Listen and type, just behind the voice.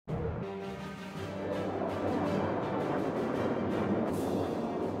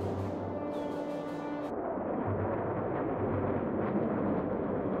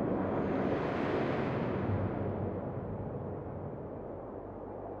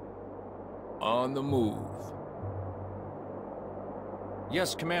On the move.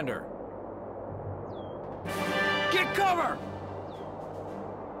 Yes, Commander. Get cover!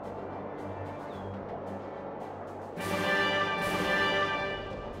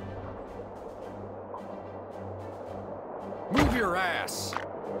 Move your ass!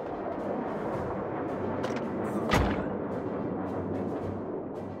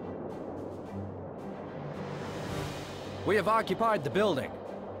 We have occupied the building.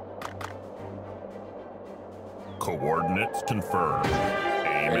 Coordinates confirmed.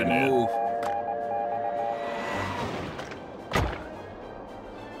 Aiming Ready to in. move.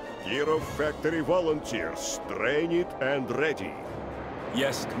 Gear of factory volunteers, train it and ready.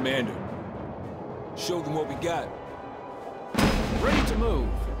 Yes, Commander. Show them what we got. Ready to move.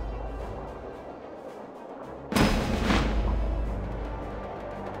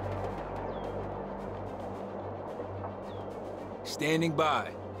 Standing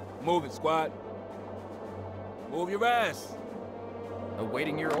by. Move it, squad. Move your ass.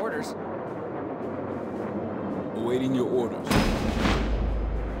 Awaiting your orders. Awaiting your orders.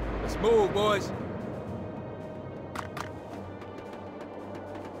 Let's move, boys.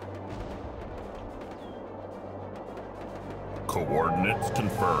 Coordinates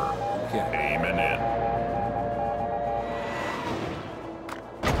confirmed. Okay. Aiming in.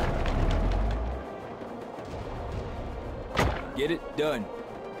 Get it done.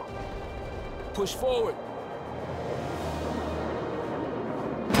 Push forward.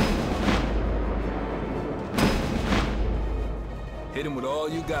 Hit him with all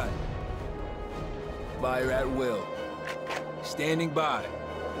you got. Fire at will. Standing by.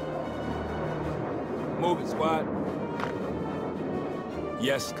 Move it, squad.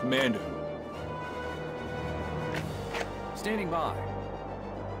 Yes, Commander. Standing by.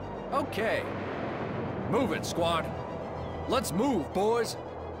 Okay. Move it, squad. Let's move, boys.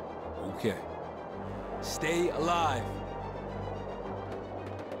 Okay. Stay alive.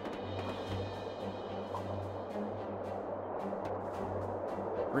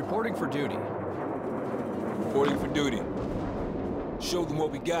 Reporting for duty. Reporting for duty. Show them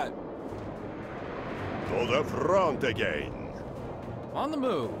what we got. To the front again. On the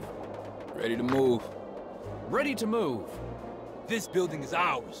move. Ready to move. Ready to move. This building is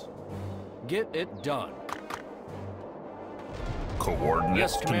ours. Get it done. Coordinates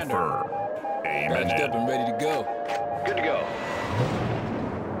Yes, Commander. confirmed. Aiming Patched up in. and ready to go. Good to go.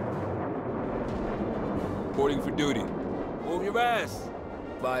 Reporting for duty. Move your ass.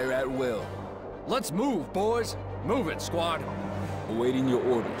 Fire at will. Let's move, boys. Move it, squad. Awaiting your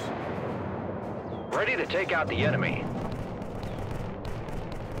orders. Ready to take out the enemy.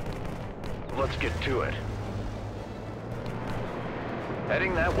 Let's get to it.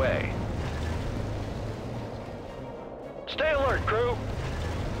 Heading that way. Stay alert, crew.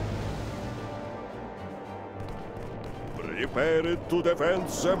 Prepare it to defend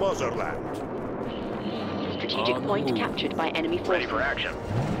the motherland. Strategic On the point move. captured by enemy Ready forces. for action.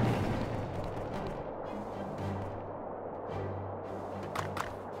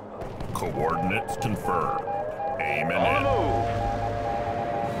 Coordinates confirmed. Aiming On the in. move.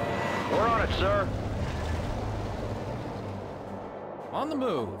 We're on it, sir. On the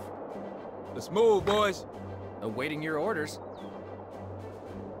move. Let's move, boys. Awaiting your orders.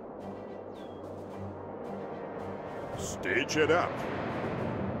 Stitch it up.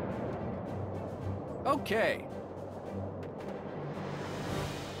 Okay.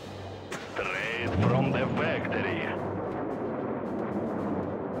 Straight from the factory.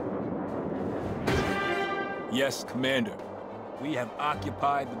 Yes, Commander. We have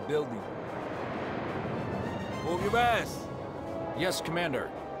occupied the building. Move your ass. Yes, Commander.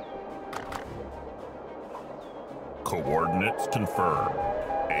 Coordinates confirmed.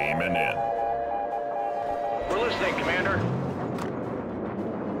 Aiming in. We're listening, Commander.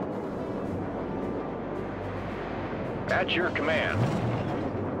 At your command.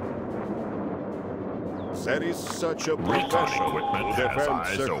 There is such a Recon profession equipment to has defend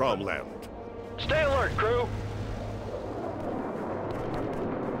eyes the open. homeland. Stay alert, crew.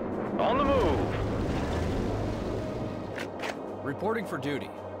 On the move. Reporting for duty.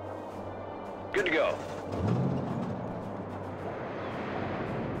 Good to go.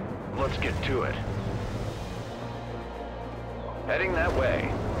 Let's get to it. Heading that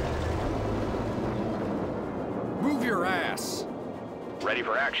way. Move your ass. Ready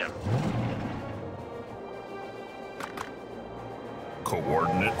for action.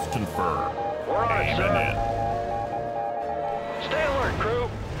 Coordinates confirmed. We're on it, Aiming sir. in. Stay alert, crew.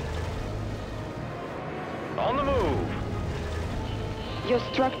 On the move. Your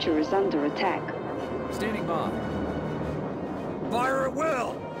structure is under attack. Standing by. Fire at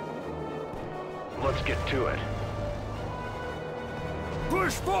will. Let's get to it.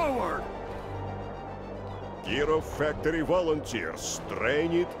 Push forward! Gear of factory volunteers,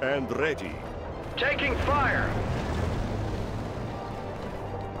 train it and ready. Taking fire!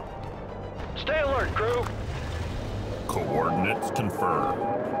 Stay alert, crew! Coordinates confirmed.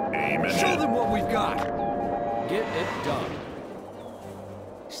 Aim and Show in. them what we've got! Get it done.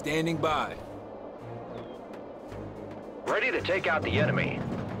 Standing by. Ready to take out the enemy.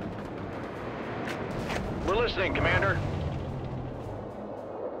 We're listening, Commander.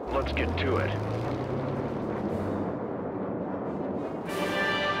 Let's get to it.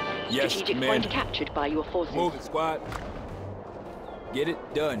 Yes, Strategic Commander. point captured by your forces. Move it, squad. Get it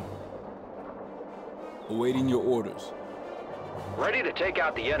done. Awaiting your orders. Ready to take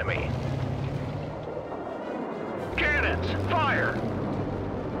out the enemy. Cannons, fire!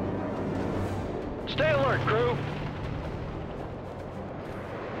 Stay alert, crew.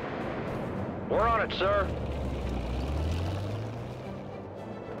 We're on it, sir.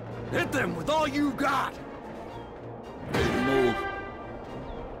 Hit them with all you got! Ready to move.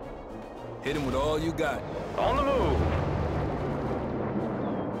 Hit him with all you got. On the move.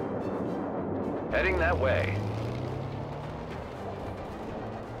 Heading that way.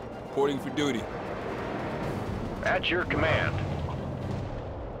 Reporting for duty. At your command.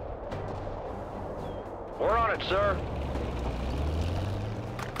 We're on it, sir.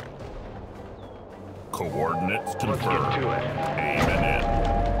 Coordinates Let's confirmed. get to it. Aim and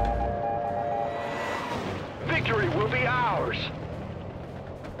in. Victory will be ours.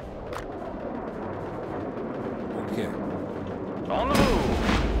 Okay. On the move.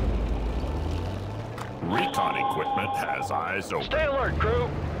 Recon equipment has eyes open. Stay alert, crew.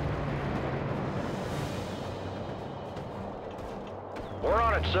 We're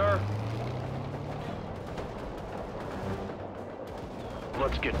on it, sir.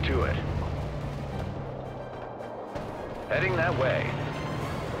 Let's get to it. Heading that way.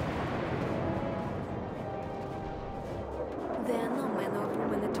 There are no men or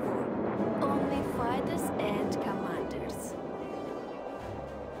women at war. Only fighters and commanders.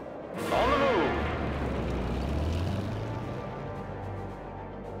 On the move.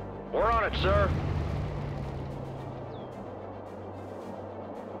 We're on it, sir.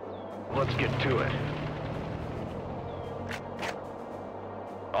 Let's get to it.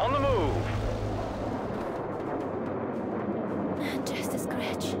 On the move. Just a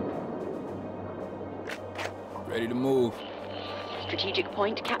scratch. Ready to move. Strategic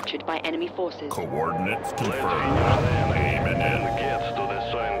point captured by enemy forces. Coordinates confirmed. Aim and in. Gets to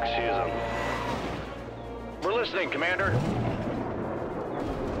the sowing season. We're listening, Commander.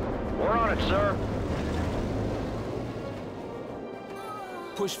 We're on it, sir.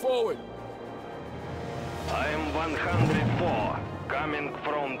 Push forward. I'm 104, coming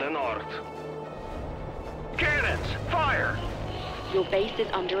from the north. Cannons, fire! Your base is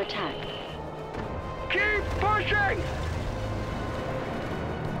under attack. Keep pushing!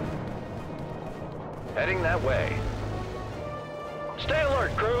 Heading that way. Stay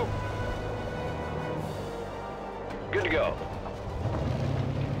alert, crew. Good to go.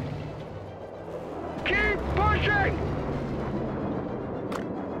 Keep pushing!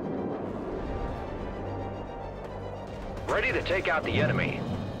 Ready to take out the enemy.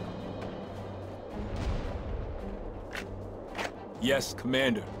 Yes,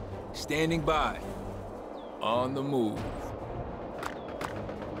 Commander. Standing by. On the move.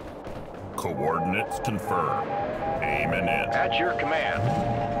 Coordinates confirmed. Aim and in. At your command.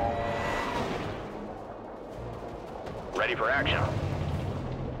 Ready for action.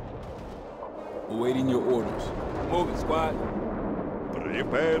 Awaiting your orders. Move it, squad.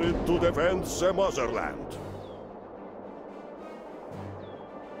 Prepare it to defend the motherland.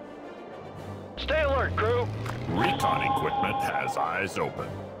 Stay alert, crew. Recon equipment has eyes open.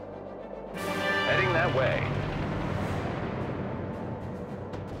 Heading that way.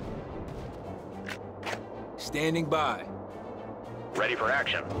 Standing by. Ready for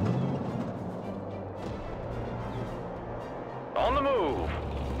action. On the move.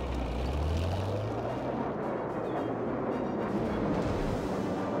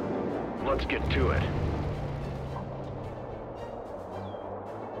 Let's get to it.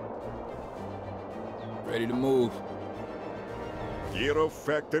 Ready to move. Gear of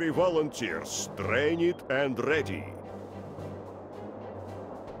factory volunteers, train it and ready.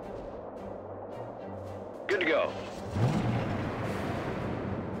 Good to go.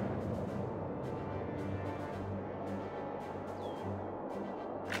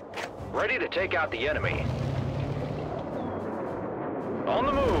 Ready to take out the enemy. On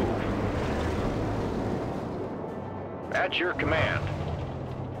the move. At your command.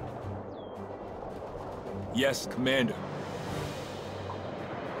 Yes, Commander.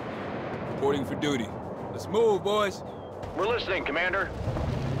 Reporting for duty. Let's move, boys. We're listening, Commander.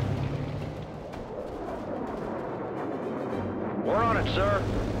 We're on it, sir.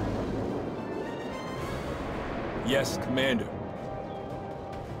 Yes, Commander.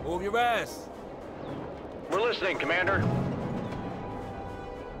 Move your ass. We're listening, Commander.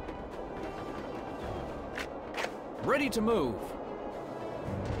 Ready to move.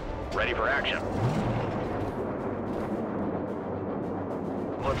 Ready for action.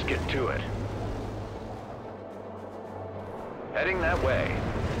 Let's get to it. Heading that way.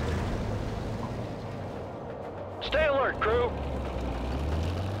 Stay alert, crew.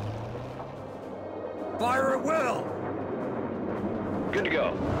 Fire at will. Good to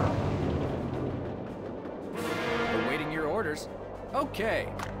go. Awaiting your orders. Okay.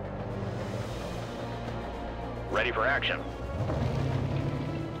 Ready for action.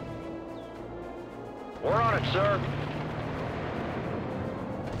 We're on it, sir.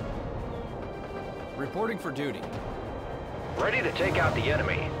 Reporting for duty. Ready to take out the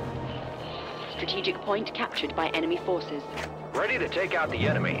enemy. Strategic point captured by enemy forces. Ready to take out the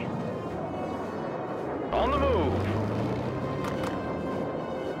enemy. On the move.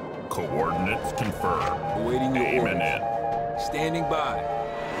 Coordinates confirmed. Awaiting your Aiming orders. in. Standing by.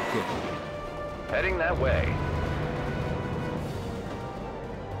 Okay. Heading that way.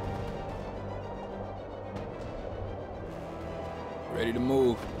 Ready to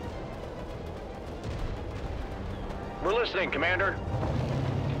move. We're listening, Commander.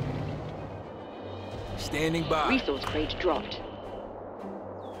 Standing by. Resource crate dropped.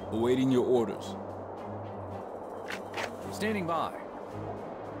 Awaiting your orders. Standing by.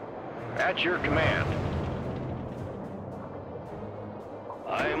 At your command.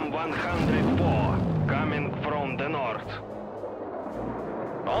 I'm 104, coming from the north.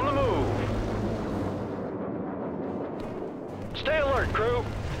 On the move. Stay alert, crew.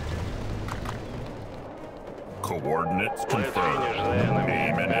 Coordinates Let's confirmed. finish the enemy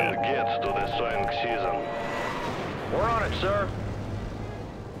Aiming and in. get to the sowing season. We're on it, sir.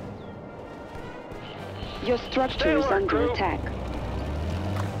 Your Stay structure is alert, under crew. attack.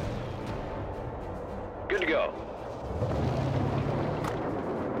 Good to go.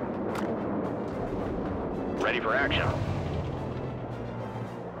 Ready for action.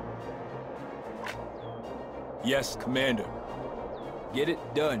 Yes, Commander. Get it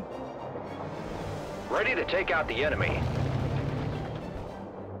done. Ready to take out the enemy.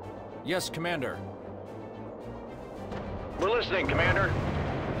 Yes, Commander. We're listening, Commander.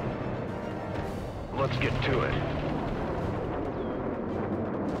 Let's get to it.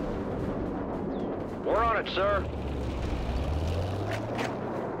 We're on it, sir.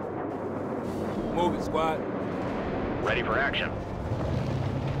 Move it, squad. Ready for action.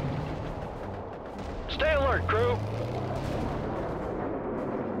 Stay alert, crew.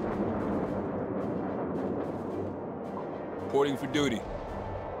 Reporting for duty.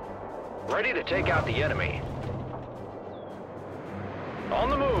 Ready to take out the enemy. On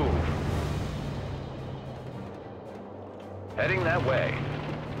the move. Heading that way.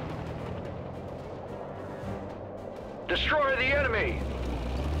 Destroy the enemy.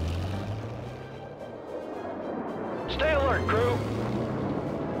 Stay alert, crew.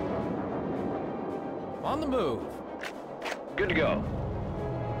 On the move. Good to go.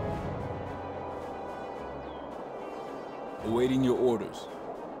 Awaiting your orders.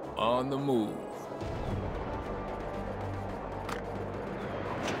 On the move.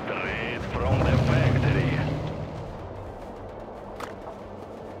 Straight from the factory.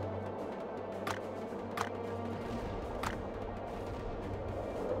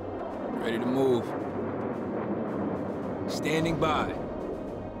 Ready to move. Standing by.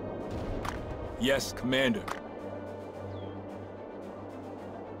 Yes, Commander.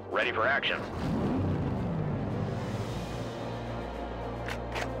 Ready for action.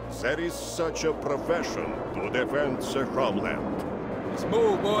 There is such a profession to defend the homeland. Let's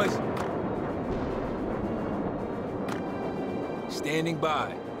move, boys. Standing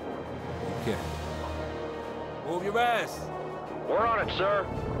by. Okay. Move your ass. We're on it, sir.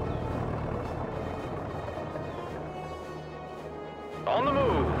 On the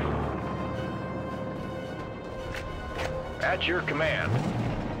move. At your command.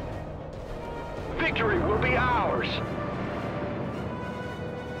 Victory will be ours.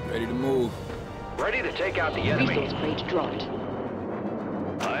 Ready to move. Ready to take out the enemy. Resource crate dropped.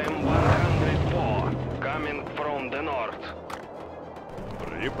 I'm 104, coming from the north.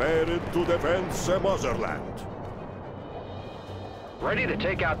 Prepared to defend the motherland. Ready to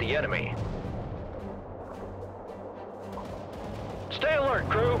take out the enemy. Stay alert,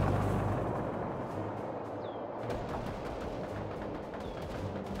 crew.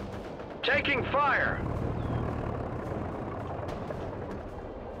 Taking fire!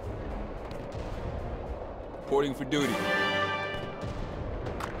 Reporting for duty.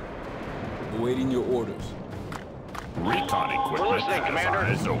 Awaiting your orders. Recon equipment We're listening, has Commander.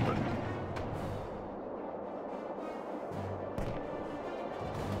 eyes open.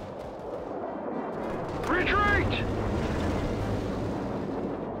 Retreat!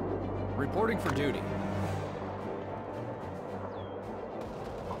 Reporting for duty.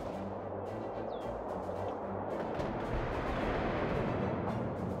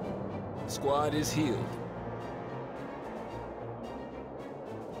 Squad is healed.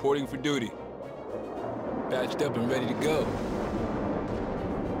 Reporting for duty. Patched up and ready to go.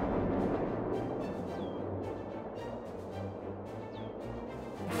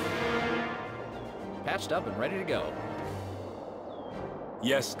 Patched up and ready to go.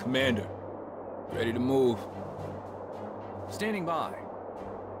 Yes, Commander. Ready to move. Standing by.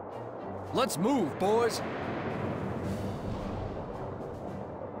 Let's move, boys!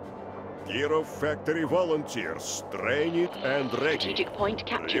 Gear of factory volunteers, trained and ready. Strategic point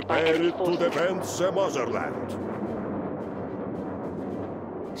captured by Prepare enemy to forces. defend the motherland.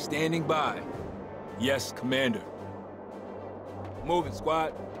 Standing by. Yes, Commander. Moving,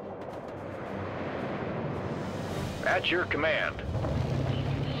 squad. At your command.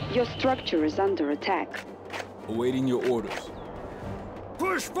 Your structure is under attack. Awaiting your orders.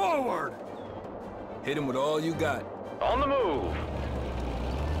 Push forward! Hit him with all you got. On the move!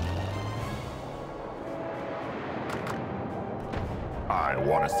 I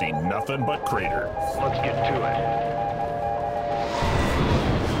want to see nothing but craters. Let's get to it.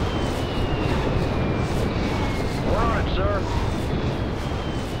 We're on it, sir.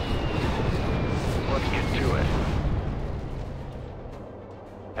 Let's get to it.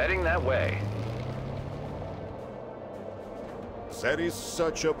 Heading that way. There is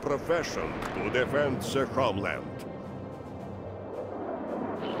such a profession to defend the homeland.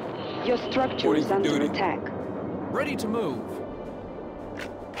 Your structure Reporting is for under duty. attack. Ready to move.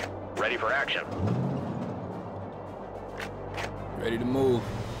 Ready for action. Ready to move.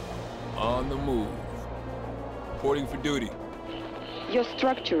 On the move. Reporting for duty. Your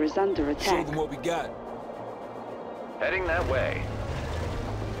structure is under Show attack. them what we got. Heading that way.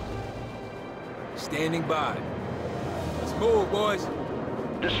 Standing by. Let's move, boys.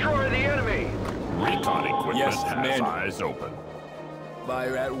 Destroy the enemy! Recon equipment Yes, has Commander. eyes open.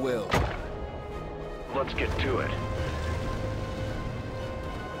 Fire at will. Let's get to it.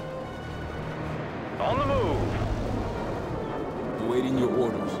 On the move! Awaiting your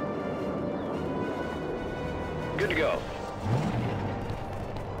orders. Good to go.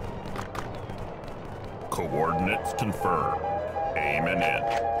 Coordinates confirmed. Aiming in.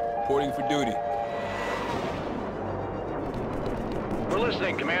 Reporting for duty. We're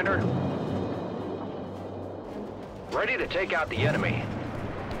listening, Commander. Ready to take out the enemy.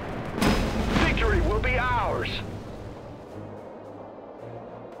 Victory will be ours!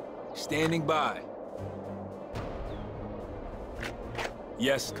 Standing by.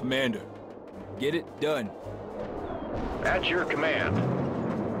 Yes, Commander. Get it done. At your command.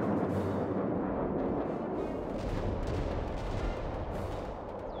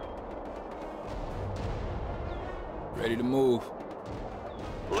 Ready to move.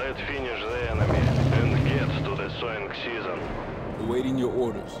 Let's finish the enemy and get to the sowing season. Awaiting your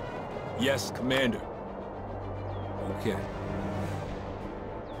orders. Yes, Commander. Okay.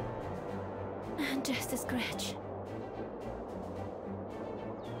 Just a scratch.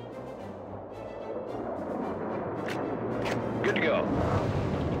 Good to go.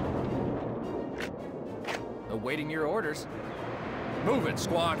 Awaiting your orders. Move it,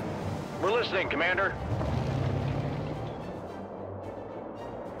 squad. We're listening, Commander.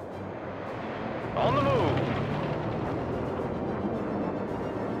 On the move.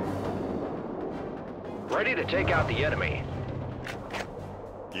 Ready to take out the enemy.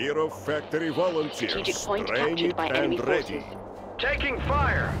 Gear of factory volunteers, Strategic point trained captured by enemy and ready. forces. Taking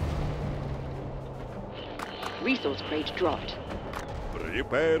fire. Resource crate dropped.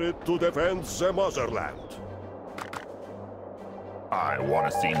 Prepare to defend the motherland. I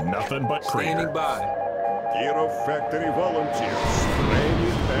want to see nothing but Standing craters. by. Gear of factory volunteers,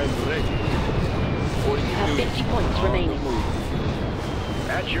 trained and ready. Reporting You for have duty. 50 points On the remaining. move.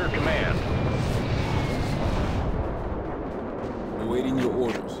 At your command. Awaiting your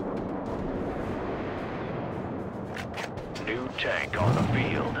orders. New tank on the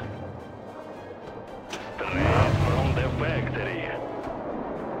field. Straight from the factory.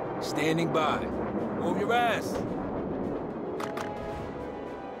 Standing by. Move your ass.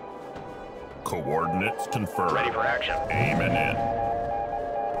 Coordinates confirmed. Ready for action. Aiming in.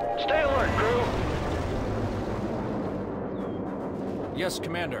 Stay alert, crew. Yes,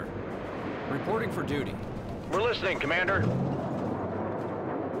 Commander. Reporting for duty. We're listening, Commander.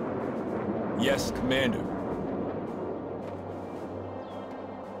 Yes, Commander.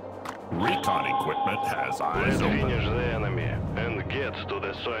 Recon equipment has eyes Let's open. finish the enemy and get to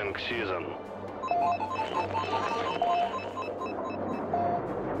the sowing season.